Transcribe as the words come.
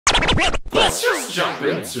Let's just jump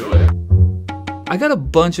into it. I got a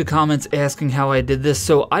bunch of comments asking how I did this,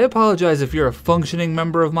 so I apologize if you're a functioning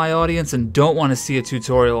member of my audience and don't want to see a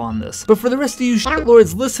tutorial on this. But for the rest of you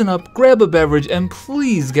shitlords, listen up, grab a beverage, and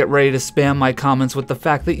please get ready to spam my comments with the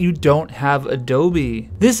fact that you don't have Adobe.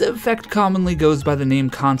 This effect commonly goes by the name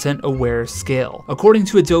Content Aware Scale. According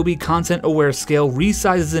to Adobe, Content Aware Scale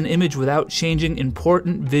resizes an image without changing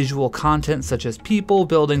important visual content such as people,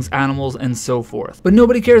 buildings, animals, and so forth. But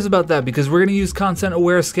nobody cares about that because we're going to use Content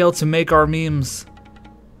Aware Scale to make our memes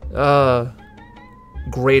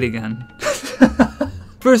great again.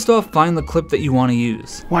 First off, find the clip that you want to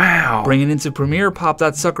use. Wow. Bring it into Premiere, pop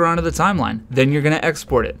that sucker onto the timeline. Then you're gonna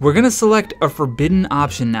export it. We're gonna select a forbidden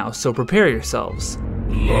option now, so prepare yourselves.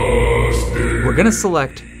 We're gonna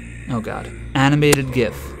select, oh god, animated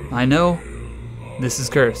GIF. I know, this is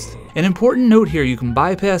cursed. An important note here, you can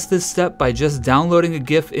bypass this step by just downloading a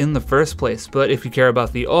GIF in the first place, but if you care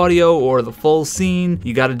about the audio or the full scene,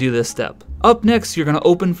 you gotta do this step. Up next, you're gonna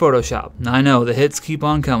open Photoshop. I know, the hits keep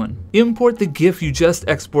on coming. Import the GIF you just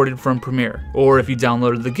exported from Premiere, or if you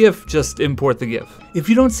downloaded the GIF, just import the GIF. If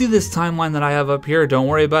you don't see this timeline that I have up here, don't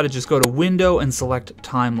worry about it, just go to Window and select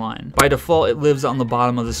Timeline. By default, it lives on the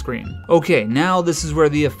bottom of the screen. Okay, now this is where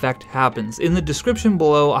the effect happens. In the description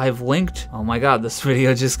below, I've linked, oh my god, this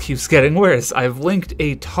video just keeps getting worse. I've linked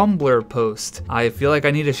a Tumblr post. I feel like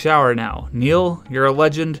I need a shower now. Neil, you're a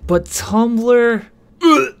legend, but Tumblr?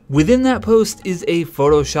 Within that post is a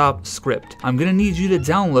Photoshop script. I'm gonna need you to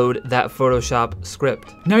download that Photoshop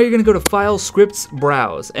script. Now you're gonna go to File, Scripts,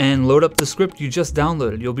 Browse, and load up the script you just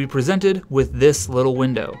downloaded. You'll be presented with this little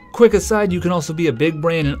window. Quick aside, you can also be a big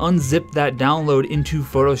brain and unzip that download into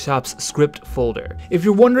Photoshop's script folder. If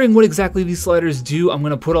you're wondering what exactly these sliders do, I'm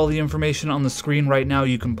gonna put all the information on the screen right now.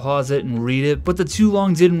 You can pause it and read it, but the too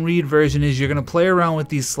long didn't read version is you're gonna play around with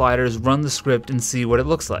these sliders, run the script, and see what it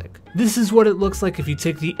looks like. This is what it looks like if you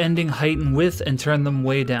take the ending height and width and turn them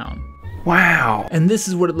way down. Wow. And this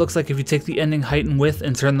is what it looks like if you take the ending height and width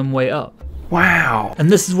and turn them way up. Wow. And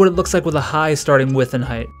this is what it looks like with a high starting width and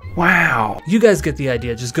height. Wow. You guys get the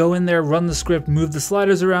idea. Just go in there, run the script, move the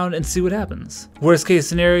sliders around, and see what happens. Worst case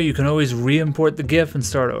scenario, you can always re-import the GIF and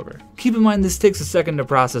start over. Keep in mind this takes a second to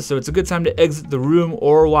process, so it's a good time to exit the room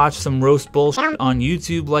or watch some roast bullshit on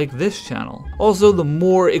YouTube like this channel. Also, the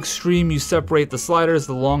more extreme you separate the sliders,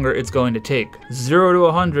 the longer it's going to take. 0 to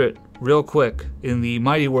 100, real quick, in the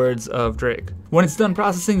mighty words of Drake. When it's done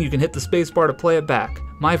processing, you can hit the spacebar to play it back.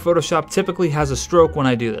 My Photoshop typically has a stroke when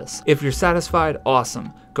I do this. If you're satisfied,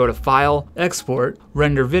 awesome. Go to File, Export,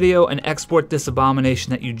 Render Video, and export this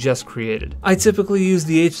abomination that you just created. I typically use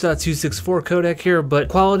the H.264 codec here, but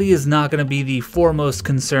quality is not going to be the foremost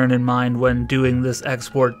concern in mind when doing this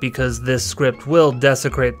export because this script will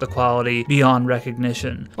desecrate the quality beyond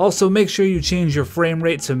recognition. Also, make sure you change your frame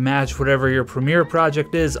rate to match whatever your Premiere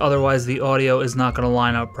project is, otherwise the audio is not going to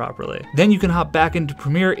line up properly. Then you can hop back into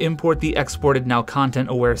Premiere, import the exported, now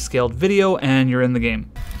content-aware scaled video, and you're in the game.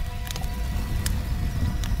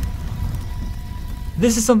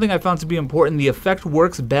 This is something I found to be important. The effect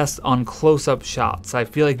works best on close-up shots. I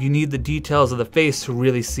feel like you need the details of the face to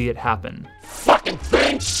really see it happen. Fucking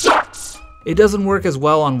thing sucks! It doesn't work as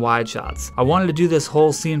well on wide shots. I wanted to do this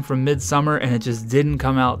whole scene from Midsummer and it just didn't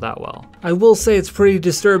come out that well. I will say it's pretty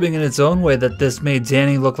disturbing in its own way that this made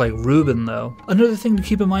Danny look like Ruben though. Another thing to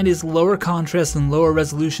keep in mind is lower contrast and lower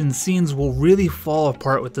resolution scenes will really fall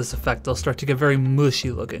apart with this effect. They'll start to get very mushy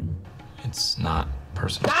looking. It's not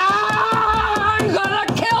personal. I'm gonna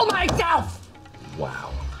kill myself!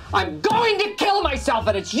 Wow. I'm going to kill myself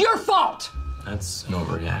and it's your fault! That's an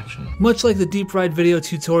overreaction. Much like the deep fried video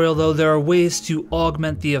tutorial though, there are ways to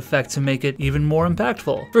augment the effect to make it even more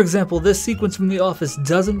impactful. For example, this sequence from The Office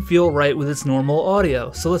doesn't feel right with its normal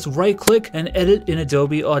audio, so let's right click and edit in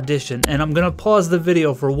Adobe Audition. And I'm gonna pause the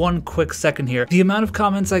video for one quick second here. The amount of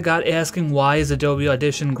comments I got asking why is Adobe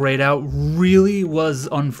Audition grayed out really was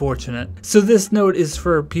unfortunate. So this note is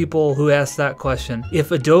for people who asked that question.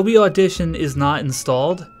 If Adobe Audition is not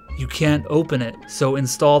installed, you can't open it, so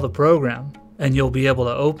install the program and you'll be able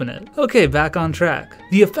to open it. Okay, back on track.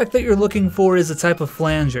 The effect that you're looking for is a type of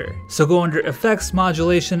flanger. So go under Effects,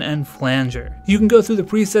 Modulation, and Flanger. You can go through the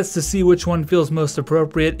presets to see which one feels most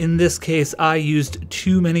appropriate. In this case, I used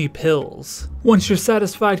Too Many Pills. Once you're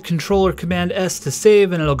satisfied, Control or Command S to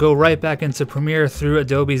save, and it'll go right back into Premiere through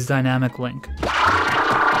Adobe's dynamic link.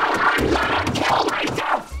 I'm gonna kill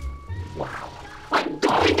myself! Wow. I'm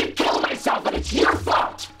going to kill myself and it's your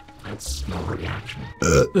fault! I That's an overreaction.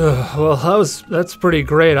 Well, that's pretty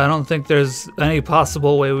great. I don't think there's any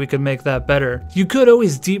possible way we could make that better. You could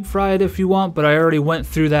always deep fry it if you want, but I already went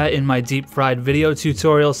through that in my deep fried video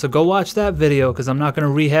tutorial, so go watch that video because I'm not going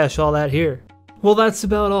to rehash all that here. Well, that's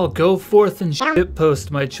about all. Go forth and shit post,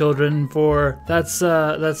 my children, for that's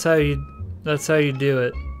how you do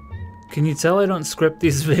it. Can you tell I don't script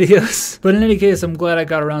these videos? But in any case, I'm glad I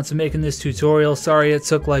got around to making this tutorial. Sorry it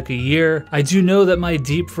took like a year. I do know that my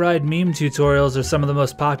deep fried meme tutorials are some of the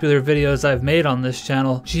most popular videos I've made on this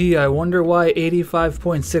channel. Gee, I wonder why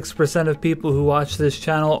 85.6% of people who watch this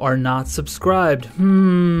channel are not subscribed.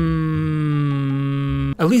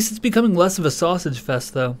 At least it's becoming less of a sausage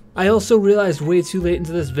fest though. I also realized way too late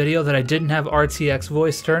into this video that I didn't have RTX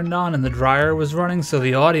voice turned on and the dryer was running, so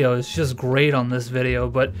the audio is just great on this video,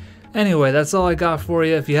 but anyway, that's all I got for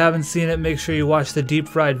you. If you haven't seen it, make sure you watch the deep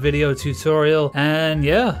fried video tutorial. And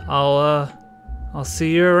yeah, I'll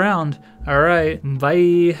see you around. Alright,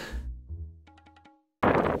 bye.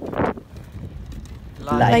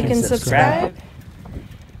 Like and subscribe.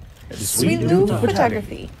 Sweet Loop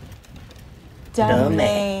Photography. Dumb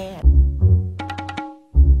man.